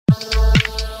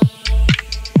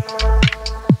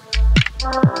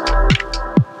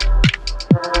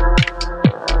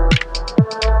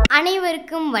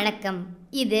அனைவருக்கும் வணக்கம்.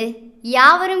 இது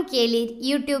யாவரும் கேளிர்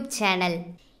யூடியூப் சேனல்.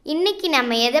 இன்னைக்கு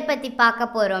நம்ம எதை பற்றி பார்க்க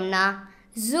போகிறோம்னா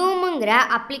ஜூமுங்கிற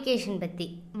அப்ளிகேஷன் பற்றி.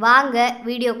 வாங்க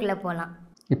வீடியோக்குள்ளே போகலாம்.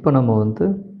 இப்போ நம்ம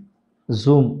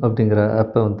ஜூம் அப்படிங்கிற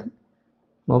ஆப்பை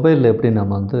மொபைலில் எப்படி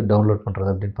நம்ம டவுன்லோட்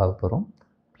பண்ணுறது அப்படின்னு பார்க்க போகிறோம்.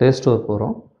 ப்ளே ஸ்டோர்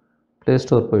போகிறோம். ப்ளே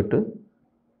ஸ்டோர் போயிட்டு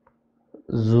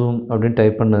ஜூம் அப்படின்னு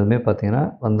டைப் பண்ணதுமே பார்த்தீங்கன்னா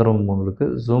வந்துடும், உங்களுக்கு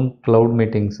ஜூம் க்ளவுட்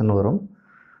மீட்டிங்ஸ்னு வரும்.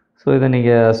 ஸோ இதை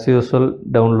நீங்கள் அஸ் யூஸ்வல்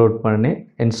டவுன்லோட் பண்ணி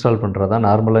இன்ஸ்டால் பண்ணுறதா.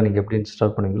 நார்மலாக நீங்கள் எப்படி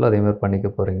இன்ஸ்டால் பண்ணுவீங்களோ அதேமாதிரி பண்ணிக்க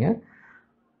போகிறீங்க.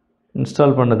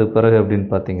 இன்ஸ்டால் பண்ணதுக்கு பிறகு அப்படின்னு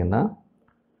பார்த்தீங்கன்னா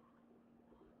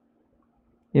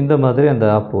இந்த மாதிரி அந்த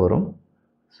ஆப் வரும்.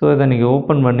 ஸோ இதை நீங்கள்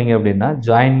ஓப்பன் பண்ணிங்க அப்படின்னா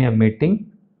join a meeting,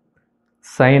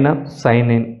 sign up, sign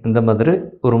in, இந்த மாதிரி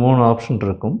ஒரு 3 ஆப்ஷன்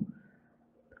இருக்கும்.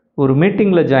 ஒரு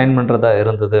மீட்டிங்கில் ஜாயின் பண்ணுறதா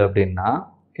இருந்தது அப்படின்னா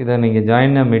இதை நீங்கள்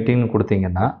ஜாயின் எ மீட்டிங்னு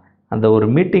கொடுத்தீங்கன்னா அந்த ஒரு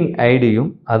மீட்டிங்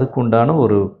ஐடியும் அதுக்குண்டான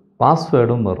ஒரு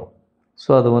பாஸ்வேர்டும் வரும். ஸோ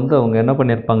அது அவங்க என்ன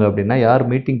பண்ணியிருப்பாங்க அப்படின்னா, யார்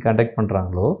மீட்டிங் கண்டக்ட்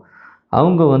பண்ணுறாங்களோ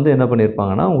அவங்க என்ன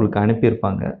பண்ணியிருப்பாங்கன்னா உங்களுக்கு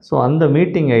அனுப்பியிருப்பாங்க. ஸோ அந்த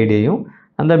மீட்டிங் ஐடியையும்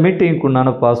அந்த மீட்டிங்க்கு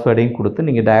உண்டான பாஸ்வேர்டையும் கொடுத்து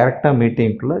நீங்கள் டைரெக்டாக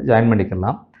மீட்டிங்குள்ளே ஜாயின்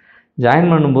பண்ணிக்கலாம். ஜாயின்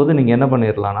பண்ணும்போது நீங்கள் என்ன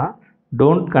பண்ணிடலான்னா,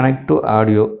 டோன்ட் கனெக்ட் டு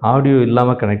ஆடியோ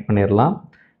இல்லாமல் கனெக்ட் பண்ணிடலாம்.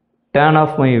 டர்ன்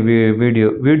ஆஃப் மை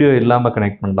வீடியோ இல்லாமல்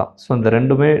கனெக்ட் பண்ணலாம். ஸோ இந்த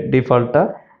ரெண்டுமே டிஃபால்ட்டாக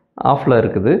ஆஃபில்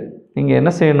இருக்குது. நீங்கள்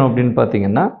என்ன செய்யணும் அப்படின்னு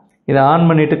பார்த்தீங்கன்னா, இதை ஆன்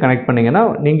பண்ணிவிட்டு கனெக்ட் பண்ணிங்கன்னா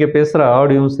நீங்கள் பேசுகிற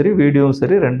ஆடியோவும் சரி வீடியோவும்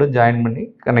சரி ரெண்டும் ஜாயின் பண்ணி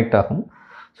கனெக்ட் ஆகும்.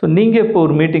 ஸோ நீங்கள் இப்போ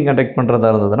ஒரு மீட்டிங் கண்டக்ட் பண்ணுறதா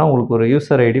இருந்ததுன்னா உங்களுக்கு ஒரு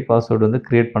யூசர் ஐடி பாஸ்வேர்டு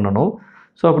க்ரியேட் பண்ணணும்.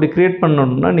 ஸோ அப்படி க்ரியேட்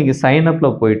பண்ணணுன்னா நீங்கள்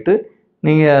சைனப்பில் போயிட்டு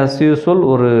நீங்கள் அஸ் யூஸ்வல்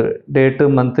ஒரு டேட்டு,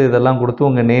 மந்த்து இதெல்லாம் கொடுத்து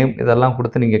உங்கள் நேம் இதெல்லாம்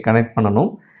கொடுத்து நீங்கள் கனெக்ட் பண்ணணும்.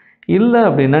 இல்லை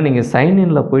அப்படின்னா நீங்கள்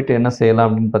சைன்இனில் போயிட்டு என்ன செய்யலாம்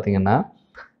அப்படின்னு பார்த்தீங்கன்னா,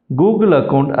 கூகுள்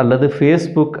அக்கௌண்ட் அல்லது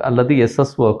ஃபேஸ்புக் அல்லது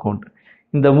எஸ்எஸ்ஓ அக்கௌண்ட்,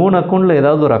 இந்த 3 அக்கௌண்ட்டில்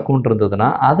ஏதாவது ஒரு அக்கௌண்ட் இருந்ததுன்னா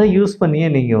அதை யூஸ் பண்ணியே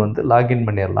நீங்கள் லாகின்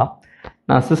பண்ணிடலாம்.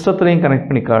 நான் சிஸ்டத்துலேயும் கனெக்ட்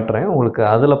பண்ணி காட்டுறேன் உங்களுக்கு.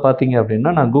 அதில் பார்த்தீங்க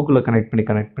அப்படின்னா நான் கூகுளில் கனெக்ட்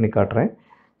பண்ணி காட்டுறேன்.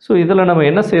 ஸோ இதில் நம்ம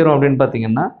என்ன செய்கிறோம் அப்படின்னு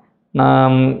பார்த்தீங்கன்னா,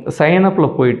 நான்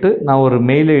சைனப்பில் போயிட்டு நான் ஒரு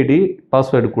மெயில் ஐடி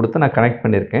பாஸ்வேர்டு கொடுத்து நான் கனெக்ட்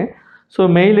பண்ணியிருக்கேன்.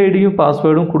 ஸோ மெயில் ஐடியும்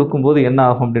பாஸ்வேர்டும் கொடுக்கும்போது என்ன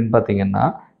ஆகும் அப்படின்னு பார்த்தீங்கன்னா,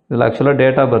 இதில் ஆக்சுவலாக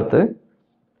டேட் ஆஃப் பர்த்து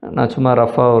நான் சும்மா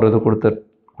ரஃபாக ஒரு இது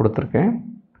கொடுத்துருக்கேன்.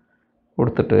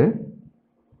 கொடுத்துட்டு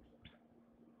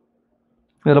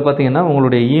இதில் பார்த்தீங்கன்னா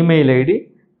உங்களுடைய email ID,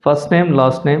 first name,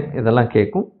 last name இதெல்லாம்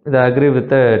கேட்கும். இதை agree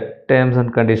with terms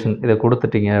and condition இதை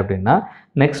கொடுத்துட்டீங்க அப்படின்னா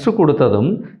நெக்ஸ்ட்டு கொடுத்ததும்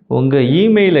உங்கள்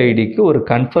இமெயில் ஐடிக்கு ஒரு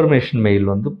கன்ஃபர்மேஷன் மெயில்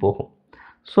போகும்.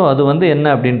 ஸோ அது என்ன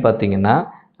அப்படின்னு பார்த்தீங்கன்னா,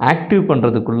 ஆக்டிவ்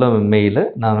பண்ணுறதுக்குள்ள மெயிலு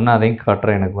நான் வேணால் அதையும்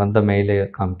காட்டுறேன். எனக்கு வந்த மெயிலை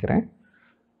காமிக்கிறேன்.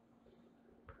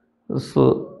 ஸோ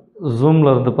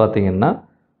ஜூமில் பார்த்தீங்கன்னா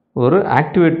ஒரு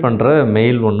ஆக்டிவேட் பண்ணுற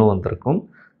மெயில் ஒன்று வந்திருக்கும்.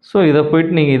 ஸோ இதை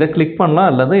போய்ட்டு நீங்கள் இதை கிளிக் பண்ணலாம்,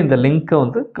 அல்லது இந்த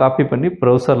லிங்க்கை காப்பி பண்ணி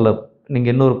ப்ரௌசரில்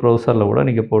நீங்கள் இன்னொரு ப்ரௌசரில் கூட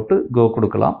நீங்கள் போட்டு கோ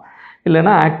கொடுக்கலாம்.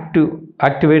 இல்லைனா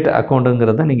ஆக்டிவேட்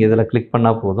அக்கௌண்ட்டுங்கிறத நீங்கள் இதில் கிளிக்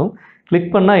பண்ணால் போதும். கிளிக்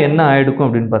பண்ணால் என்ன ஆகிடுக்கும்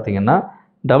அப்படின்னு பார்த்தீங்கன்னா,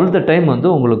 டபுள் த டைம்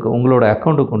உங்களுக்கு உங்களோட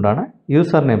அக்கௌண்ட்டுக்கு உண்டான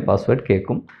யூசர் நேம் பாஸ்வேர்டு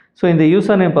கேட்கும். ஸோ இந்த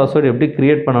யூசர் நேம் பாஸ்வேர்டு எப்படி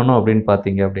க்ரியேட் பண்ணணும் அப்படின்னு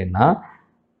பார்த்தீங்க அப்படின்னா,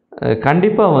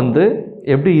 கண்டிப்பாக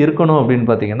எப்படி இருக்கணும் அப்படின்னு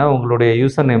பார்த்தீங்கன்னா, உங்களுடைய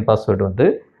யூசர் நேம் பாஸ்வேர்டு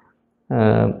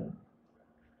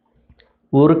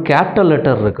ஒரு கேபிட்டல்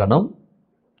லெட்டர் இருக்கணும்.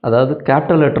 அதாவது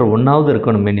கேபிட்டல் லெட்டர் 1ஆவது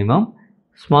இருக்கணும் மினிமம்,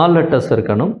 ஸ்மால் லெட்டர்ஸ்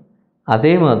இருக்கணும்,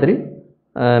 அதே மாதிரி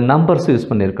நம்பர்ஸ் யூஸ்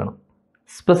பண்ணியிருக்கணும்,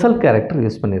 ஸ்பெஷல் கேரக்டர்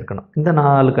யூஸ் பண்ணியிருக்கணும். இந்த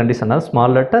 4 கண்டிஷனாக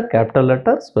small letter, capital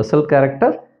letter, special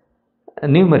character,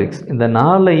 நியூமெரிக்ஸ், இந்த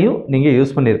 4ஐயும் நீங்கள்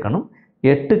யூஸ் பண்ணியிருக்கணும்.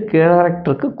 8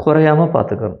 கேரக்டருக்கு குறையாமல்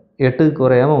பார்த்துக்கணும். 8க்கு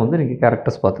குறையாமல் நீங்கள்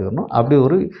கேரக்டர்ஸ் பார்த்துக்கணும். அப்படி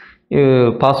ஒரு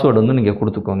பாஸ்வேர்டு நீங்கள்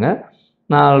கொடுத்துக்கோங்க.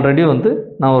 நான் ஆல்ரெடி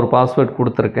நான் ஒரு பாஸ்வேர்டு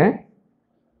கொடுத்துருக்கேன்.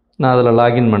 நான் அதில்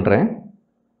லாகின் பண்ணுறேன்.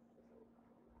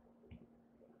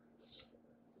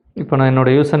 இப்போ நான்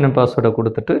என்னோடய யூசர் நேம் பாஸ்வேர்டை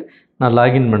கொடுத்துட்டு நான்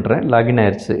லாகின் பண்ணுறேன். லாகின்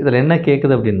ஆயிடுச்சு. இதில் என்ன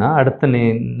கேட்குது அப்படின்னா, அடுத்து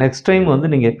நெக்ஸ்ட் டைம்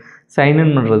நீங்கள்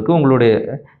சைன்இன் பண்ணுறதுக்கு உங்களுடைய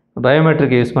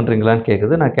பயோமெட்ரிக் யூஸ் பண்ணுறீங்களான்னு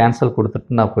கேட்குது. நான் கேன்சல்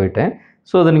கொடுத்துட்டு நான் போயிட்டேன்.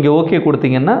 ஸோ அதை நீங்கள் ஓகே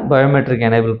கொடுத்தீங்கன்னா பயோமெட்ரிக்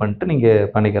எனேபிள் பண்ணிட்டு நீங்கள்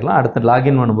பண்ணிக்கலாம். அடுத்து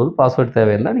லாகின் பண்ணும்போது பாஸ்வேர்டு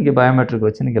தேவையில்லை, நீங்கள் பயோமெட்ரிக்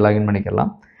வச்சு நீங்கள் லாகின்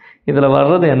பண்ணிக்கலாம். இதில்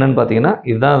வர்றது என்னென்னு பார்த்தீங்கன்னா,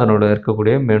 இதுதான் அதனோட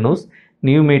இருக்கக்கூடிய menus.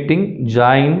 New meeting,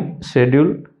 join,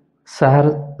 schedule,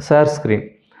 share screen.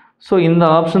 So இந்த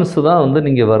ஆப்ஷன்ஸ் தான்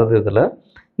நீங்கள் வருது. இதில்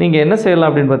நீங்கள் என்ன செய்யலாம்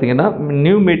அப்படின்னு பார்த்தீங்கன்னா,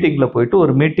 நியூ மீட்டிங்கில் போய்ட்டு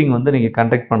ஒரு மீட்டிங் நீங்கள்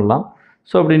கண்டக்ட் பண்ணலாம்.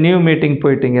 ஸோ அப்படி நியூ மீட்டிங்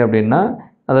போயிட்டீங்க அப்படின்னா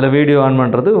அதில் வீடியோ ஆன்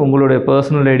பண்ணுறது, உங்களுடைய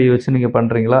பர்சனல் ஐடி வச்சு நீங்கள்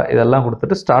பண்ணுறீங்களா இதெல்லாம்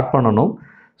கொடுத்துட்டு ஸ்டார்ட் பண்ணணும்.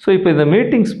 ஸோ இப்போ இந்த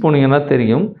மீட்டிங்ஸ் போனீங்கன்னா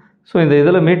தெரியும். ஸோ இந்த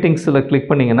இதில் மீட்டிங்ஸில் கிளிக்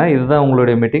பண்ணிங்கன்னா இதுதான்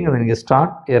உங்களுடைய மீட்டிங். அதை நீங்கள்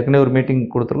ஸ்டார்ட், ஏற்கனவே ஒரு மீட்டிங்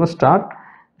கொடுத்துருக்கோம், ஸ்டார்ட்,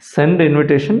 சென்ட்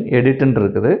இன்விடேஷன், எடிட்டுன்னு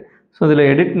இருக்குது. ஸோ இதில்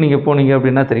எடிட் நீங்கள் போனீங்க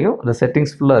அப்படின்னா தெரியும், அந்த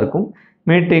செட்டிங்ஸ் ஃபுல்லாக இருக்கும்.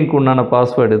 மீட்டிங்க்கு உண்டான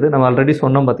பாஸ்வேர்டு இது நம்ம ஆல்ரெடி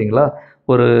சொன்னோம் பார்த்தீங்களா,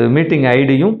 ஒரு மீட்டிங்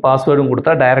ஐடியும் பாஸ்வேர்டும்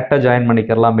கொடுத்தா டைரெக்டாக ஜாயின்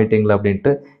பண்ணிக்கலாம் மீட்டிங்கில்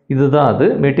அப்படின்ட்டு. இதுதான் அது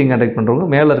மீட்டிங் கண்டக்ட் பண்ணுறவங்க.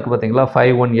 மேலே இருக்குது பார்த்தீங்களா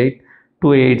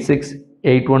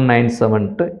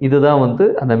 518-286-8197 இதுதான் வந்து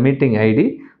அந்த மீட்டிங் ஐடி.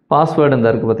 பாஸ்வேர்டு இந்த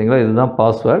இருக்குது பார்த்தீங்களா, இதுதான்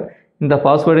பாஸ்வேர்டு. இந்த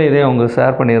பாஸ்வேர்டு இதே அவங்க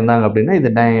ஷேர் பண்ணியிருந்தாங்க அப்படின்னா இது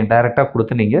டைரெக்டாக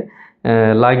கொடுத்து நீங்கள்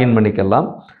லாகின் பண்ணிக்கலாம்.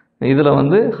 இதில்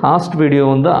வந்து ஹாஸ்ட் வீடியோ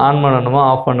வந்து ஆன் பண்ணணுமா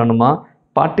ஆஃப் பண்ணணுமா,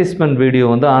 பார்ட்டிசிபெண்ட் வீடியோ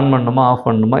வந்து ஆன் பண்ணணுமா ஆஃப்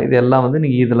பண்ணணுமா, இதெல்லாம் வந்து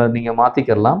நீங்கள் இதில் நீங்கள்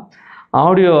மாற்றிக்கலாம்.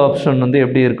 ஆடியோ ஆப்ஷன் வந்து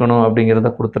எப்படி இருக்கணும்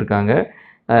அப்படிங்கிறத கொடுத்துருக்காங்க.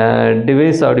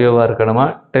 டிவைஸ் ஆடியோவாக இருக்கணுமா,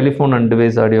 டெலிஃபோன் அண்ட்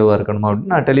டிவைஸ் ஆடியோவாக இருக்கணுமா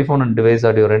அப்படின்னு நான் டெலிஃபோன் அண்ட் டிவைஸ்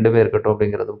ஆடியோ ரெண்டுமே இருக்கட்டும்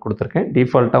அப்படிங்கிறது கொடுத்துருக்கேன்.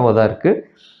 டிஃபால்ட்டாக தான் இருக்குது.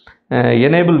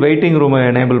 எனேபிள் வெயிட்டிங் ரூமை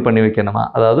எனேபிள் பண்ணி வைக்கணுமா,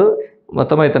 அதாவது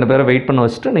மொத்தமாக இத்தனை பேரை வெயிட் பண்ண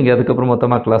வச்சுட்டு நீங்கள் அதுக்கப்புறம்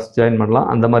மொத்தமாக கிளாஸ் ஜாயின் பண்ணலாம்,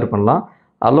 அந்த மாதிரி பண்ணலாம்.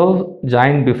 அலோ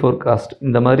ஜாயின் பிஃபோர் காஸ்ட்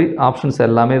இந்த மாதிரி ஆப்ஷன்ஸ்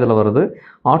எல்லாமே இதில் வருது.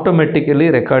 ஆட்டோமேட்டிக்கலி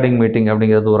ரெக்கார்டிங் மீட்டிங்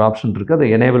அப்படிங்கிறது ஒரு ஆப்ஷன் இருக்குது, அதை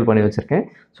எனேபிள் பண்ணி வச்சுருக்கேன்.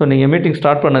 ஸோ நீங்கள் மீட்டிங்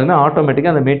ஸ்டார்ட் பண்ணதுன்னா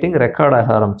ஆட்டோமேட்டிக்காக அந்த மீட்டிங் ரெக்கார்ட் ஆக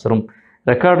ஆரம்பிச்சிடும்.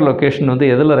 ரெக்கார்டு லொக்கேஷன் வந்து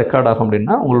எதில் ரெக்கார்ட் ஆகும்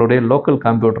அப்படின்னா உங்களுடைய லோக்கல்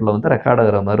கம்ப்யூட்டரில் வந்து ரெக்கார்ட்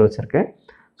ஆகிற மாதிரி வச்சுருக்கேன்.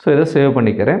 ஸோ இதை சேவ்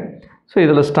பண்ணிக்கிறேன். ஸோ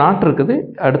இதில் ஸ்டார்ட் இருக்குது,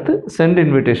 அடுத்து சென்ட்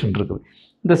இன்விடேஷன் இருக்குது.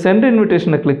 இந்த சென்ட்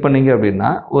இன்விடேஷனை கிளிக் பண்ணிங்க அப்படின்னா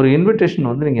ஒரு இன்விடேஷன்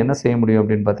வந்து நீங்கள் என்ன செய்ய முடியும்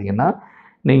அப்படின்னு பார்த்தீங்கன்னா,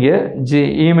 நீங்கள்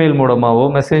இமெயில் மூலமாகவோ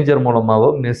மெசேஞ்சர் மூலமாகவோ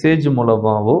மெசேஜ்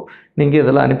மூலமாகவோ நீங்கள்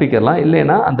இதில் அனுப்பிக்கலாம்.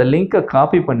 இல்லைன்னா அந்த லிங்க்கை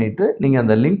காப்பி பண்ணிவிட்டு நீங்கள்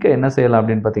அந்த லிங்க்கை என்ன செய்யலாம்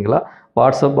அப்படின்னு பார்த்தீங்களா,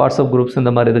 வாட்ஸ்அப் குரூப்ஸ்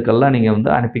இந்த மாதிரி இதுக்கெல்லாம் நீங்கள்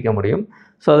வந்து அனுப்பிக்க முடியும்.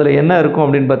 ஸோ அதில் என்ன இருக்கும்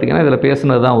அப்படின்னு பார்த்தீங்கன்னா, இதில்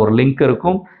பேசுனது தான் ஒரு லிங்க்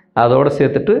இருக்கும், அதோடு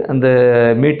சேர்த்துட்டு அந்த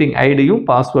மீட்டிங் ஐடியும்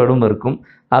பாஸ்வேர்டும் இருக்கும்.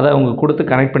 அதை அவங்க கொடுத்து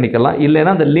கனெக்ட் பண்ணிக்கலாம்.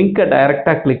 இல்லைன்னா அந்த லிங்க்கை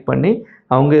டைரெக்டாக கிளிக் பண்ணி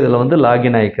அவங்க இதில் வந்து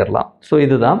லாகின் ஆகிக்கிறலாம். ஸோ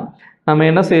இதுதான் நம்ம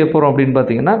என்ன செய்ய போகிறோம் அப்படின்னு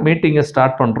பார்த்தீங்கன்னா, மீட்டிங்கை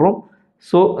ஸ்டார்ட் பண்ணுறோம்.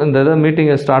 ஸோ இந்த இதை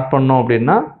மீட்டிங்கை ஸ்டார்ட் பண்ணோம்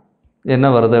அப்படின்னா என்ன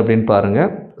வருது அப்படின்னு பாருங்கள்.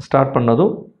 ஸ்டார்ட்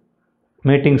பண்ணதும்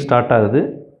மீட்டிங் ஸ்டார்ட் ஆகுது.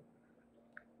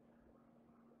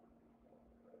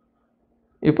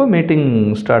 இப்போ மீட்டிங்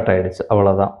ஸ்டார்ட் ஆகிடுச்சு,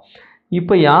 அவ்வளோதான்.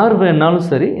 இப்போ யார் வேணாலும்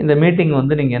சரி இந்த மீட்டிங்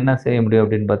வந்து நீங்கள் என்ன செய்ய முடியும்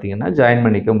அப்படின்னு பார்த்தீங்கன்னா ஜாயின்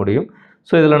பண்ணிக்க முடியும்.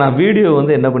 ஸோ இதில் நான் வீடியோ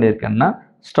வந்து என்ன பண்ணியிருக்கேன்னா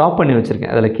ஸ்டாப் பண்ணி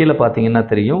வச்சுருக்கேன். அதில் கீழே பார்த்தீங்கன்னா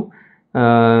தெரியும்.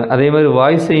 அதே மாதிரி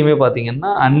வாய்ஸையுமே பார்த்தீங்கன்னா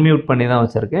அன்மியூட் பண்ணி தான்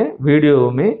வச்சுருக்கேன்.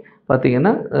 வீடியோவுமே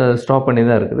பார்த்தீங்கன்னா ஸ்டாப் பண்ணி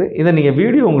தான் இருக்குது. இதை நீங்கள்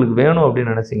வீடியோ உங்களுக்கு வேணும்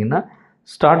அப்படின்னு நினச்சிங்கன்னா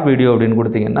ஸ்டார்ட் வீடியோ அப்படின்னு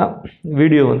கொடுத்தீங்கன்னா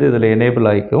வீடியோ வந்து இதில் எனேபிள்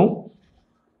ஆகிக்கும்.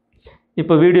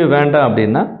 இப்போ வீடியோ வேண்டாம்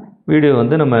அப்படின்னா வீடியோ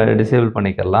வந்து நம்ம டிசேபிள்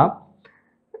பண்ணிக்கலாம்.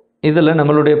 இதில்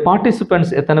நம்மளுடைய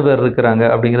பார்ட்டிசிபெண்ட்ஸ் எத்தனை பேர் இருக்கிறாங்க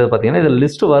அப்படிங்கிறது பார்த்தீங்கன்னா இதில்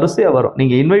லிஸ்ட்டு வரிசையாக வரும்.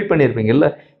 நீங்கள் இன்வைட் பண்ணியிருப்பீங்கல்ல,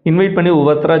 இன்வைட் பண்ணி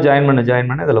ஒவ்வொருத்தராக ஜாயின் பண்ண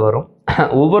இதில் வரும்.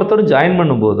 ஒவ்வொருத்தரும் ஜாயின்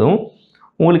பண்ணும்போதும்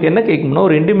உங்களுக்கு என்ன கேட்கும்னா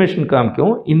ஒரு இன்டிமேஷன்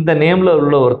காமிக்கும். இந்த நேமில்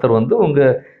உள்ள ஒருத்தர் வந்து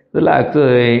உங்கள் இதில்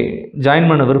ஜாயின்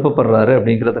பண்ண விருப்பப்படுறாரு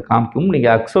அப்படிங்கிறத காமிக்கும்.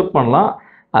 நீங்கள் அக்செப்ட் பண்ணலாம்,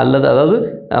 அல்லது அதாவது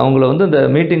அவங்கள வந்து இந்த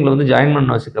மீட்டிங்கில் வந்து ஜாயின் பண்ண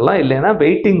வச்சுக்கலாம், இல்லைன்னா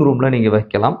வெயிட்டிங் ரூமில் நீங்கள்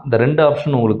வைக்கலாம். இந்த 2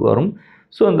 ஆப்ஷன் உங்களுக்கு வரும்.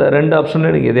 ஸோ இந்த 2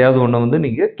 ஆப்ஷனில் நீங்கள் எதையாவது ஒன்று வந்து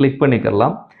நீங்கள் கிளிக்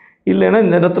பண்ணிக்கலாம். இல்லைன்னா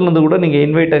இந்த இடத்துல இருந்து கூட நீங்கள்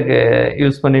இன்வைட்டை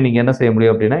யூஸ் பண்ணி நீங்கள் என்ன செய்ய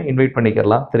முடியும் அப்படின்னா இன்வைட்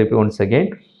பண்ணிக்கலாம். திருப்பி ஒன்ஸ்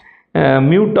அகெயின்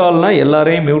மியூட் ஆல்னால்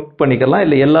எல்லாரையும் மியூட் பண்ணிக்கலாம்,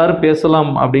 இல்லை எல்லோரும்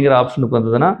பேசலாம் அப்படிங்கிற ஆப்ஷனுக்கு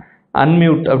வந்ததுன்னா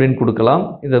அன்மியூட் அப்படின்னு கொடுக்கலாம்.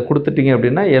 இதை கொடுத்துட்டிங்க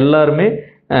அப்படின்னா எல்லாருமே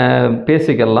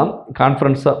பேசிக்கலாம்,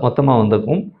 கான்ஃபரன்ஸாக மொத்தமாக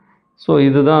வந்துக்கும். ஸோ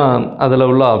இதுதான் அதில்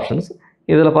உள்ள ஆப்ஷன்ஸ்.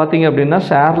 இதில் பார்த்தீங்க அப்படின்னா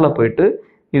ஷேரில் போய்ட்டு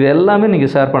இது எல்லாமே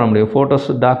நீங்கள் ஷேர் பண்ண முடியும். Photos,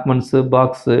 documents,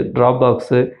 box, drop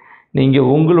box, நீங்கள்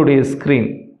உங்களுடைய ஸ்க்ரீன்,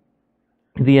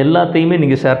 இது எல்லாத்தையுமே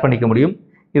நீங்கள் ஷேர் பண்ணிக்க முடியும்.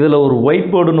 இதில் ஒரு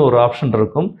ஒயிட் போர்டுன்னு ஒரு ஆப்ஷன்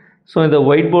இருக்கும். ஸோ இந்த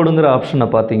ஒயிட் போர்டுங்கிற ஆப்ஷனை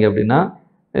பார்த்தீங்க அப்படின்னா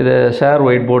இதை ஷேர்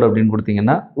ஒயிட் போர்டு அப்படின்னு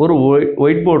கொடுத்தீங்கன்னா ஒரு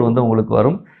ஒயிட் போர்டு வந்து உங்களுக்கு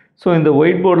வரும். ஸோ இந்த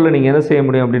ஒயிட் போர்டில் நீங்கள் என்ன செய்ய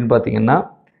முடியும் அப்படின்னு பார்த்தீங்கன்னா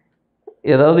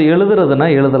ஏதாவது எழுதுறதுனா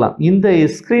எழுதலாம். இந்த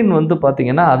ஸ்க்ரீன் வந்து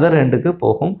பார்த்தீங்கன்னா அதர் எண்டுக்கு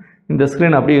போகும். இந்த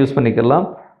ஸ்க்ரீன் அப்படியே யூஸ் பண்ணிக்கலாம்.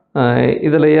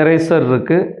 இதில் எரேசர்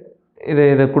இருக்குது.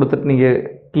 இதை கொடுத்துட்டு நீங்கள்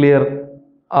கிளியர்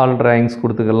ஆல் டிராயிங்ஸ்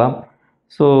கொடுத்துக்கலாம்.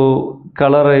 ஸோ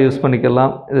கலரை யூஸ்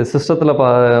பண்ணிக்கலாம். இது சிஸ்டத்தில்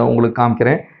உங்களுக்கு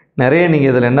காமிக்கிறேன். நிறைய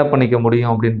நீங்கள் இதில் என்ன பண்ணிக்க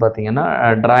முடியும் அப்படின்னு பார்த்தீங்கன்னா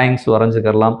டிராயிங்ஸ்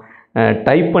வரைஞ்சிக்கலாம்,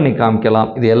 டைப் பண்ணி காமிக்கலாம்.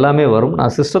 இது எல்லாமே வரும்.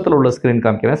 நான் சிஸ்டத்தில் உள்ள ஸ்க்ரீன்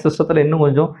காமிக்கிறேன். சிஸ்டத்தில் இன்னும்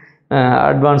கொஞ்சம்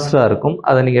அட்வான்ஸ்டாக இருக்கும்.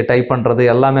 அதை நீங்கள் டைப் பண்ணுறது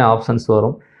எல்லாமே ஆப்ஷன்ஸ்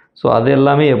வரும். ஸோ அது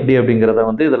எல்லாமே எப்படி அப்படிங்கிறத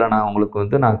வந்து இதில் நான் உங்களுக்கு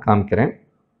வந்து நான் காமிக்கிறேன்.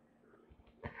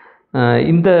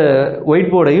 இந்த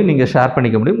ஒயிட் போர்டையும் நீங்கள் ஷேர்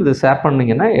பண்ணிக்க முடியும். இது ஷேர்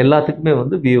பண்ணிங்கன்னா எல்லாத்துக்குமே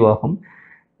வந்து வியூ ஆகும்.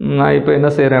 நான் இப்போ என்ன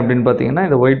செய்கிறேன் அப்படின்னு பார்த்தீங்கன்னா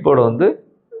இந்த ஒயிட் போர்டை வந்து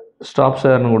ஸ்டாப்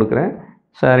ஷேர்னு கொடுக்குறேன்.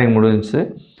 ஷேரிங் முடிஞ்சிச்சு.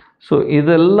 ஸோ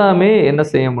இதெல்லாமே என்ன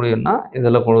செய்ய முடியும்னா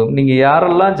இதில் நீங்கள்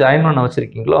யாரெல்லாம் ஜாயின் பண்ண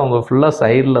வச்சுருக்கீங்களோ அவங்க ஃபுல்லாக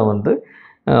சைடில் வந்து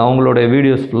அவங்களுடைய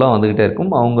வீடியோஸ் ஃபுல்லாக வந்துக்கிட்டே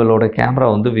இருக்கும். அவங்களோட கேமரா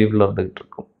வந்து வியூவில் இருந்துக்கிட்டு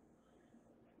இருக்கும்.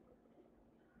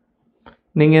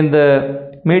 நீங்கள் இந்த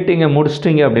மீட்டிங்கை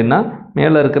முடிச்சிட்டிங்க அப்படின்னா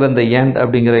மேலே இருக்கிற இந்த எண்ட்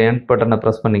அப்படிங்கிற எண்ட் பட்டனை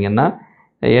ப்ரெஸ் பண்ணிங்கன்னா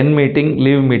என் மீட்டிங்,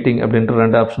 லீவ் மீட்டிங் அப்படின்ற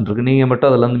 2 ஆப்ஷன் இருக்குது. நீங்கள் மட்டும்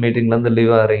அதிலேருந்து மீட்டிங்லேருந்து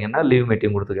லீவ் ஆகிறீங்கன்னா லீவ்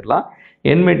மீட்டிங் கொடுத்துக்கலாம்.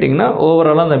 என் மீட்டிங்னா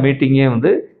ஓவராலாக அந்த மீட்டிங்கே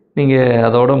வந்து நீங்கள்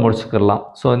அதோட முடிச்சுக்கலாம்.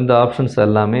 ஸோ இந்த ஆப்ஷன்ஸ்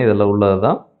எல்லாமே இதில் உள்ளது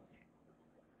தான்.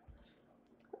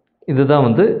 இதுதான்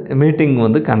வந்து மீட்டிங்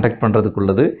வந்து கண்டக்ட்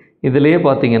பண்ணுறதுக்குள்ளது. இதிலேயே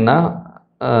பார்த்தீங்கன்னா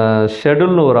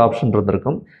ஷெடியூல்னு ஒரு ஆப்ஷன்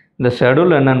இருந்திருக்கும். இந்த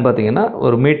ஷெடியூல் என்னென்னு பார்த்தீங்கன்னா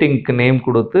ஒரு மீட்டிங்க்கு நேம்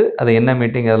கொடுத்து அது என்ன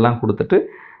மீட்டிங் அதெல்லாம் கொடுத்துட்டு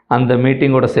அந்த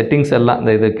மீட்டிங்கோட செட்டிங்ஸ் எல்லாம்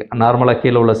இந்த இதுக்கு நார்மலாக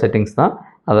கீழே உள்ள செட்டிங்ஸ் தான்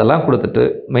அதெல்லாம் கொடுத்துட்டு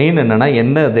மெயின் என்னென்னா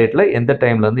என்ன டேட்டில் எந்த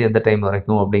டைம்லேருந்து எந்த டைம்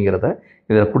வரைக்கும் அப்படிங்கிறத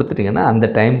இதில் கொடுத்துட்டிங்கன்னா அந்த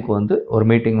டைமுக்கு வந்து ஒரு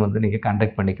மீட்டிங் வந்து நீங்கள்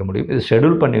கண்டக்ட் பண்ணிக்க முடியும். இது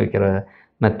ஷெடியூல் பண்ணி வைக்கிற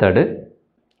மெத்தடு.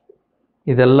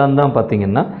 இதெல்லாம் தான்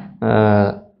பார்த்திங்கன்னா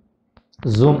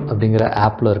ஜூம் அப்படிங்கிற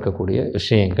ஆப்பில் இருக்கக்கூடிய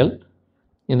விஷயங்கள்.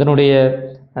 இதனுடைய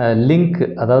லிங்க்,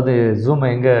 அதாவது ஜூமை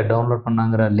எங்கே டவுன்லோட்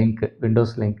பண்ணாங்கிற லிங்க்,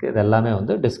 விண்டோஸ் லிங்க், இது எல்லாமே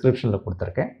வந்து டிஸ்கிரிப்ஷனில்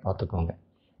கொடுத்துருக்கேன், பார்த்துக்கோங்க.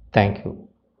 தேங்க்யூ.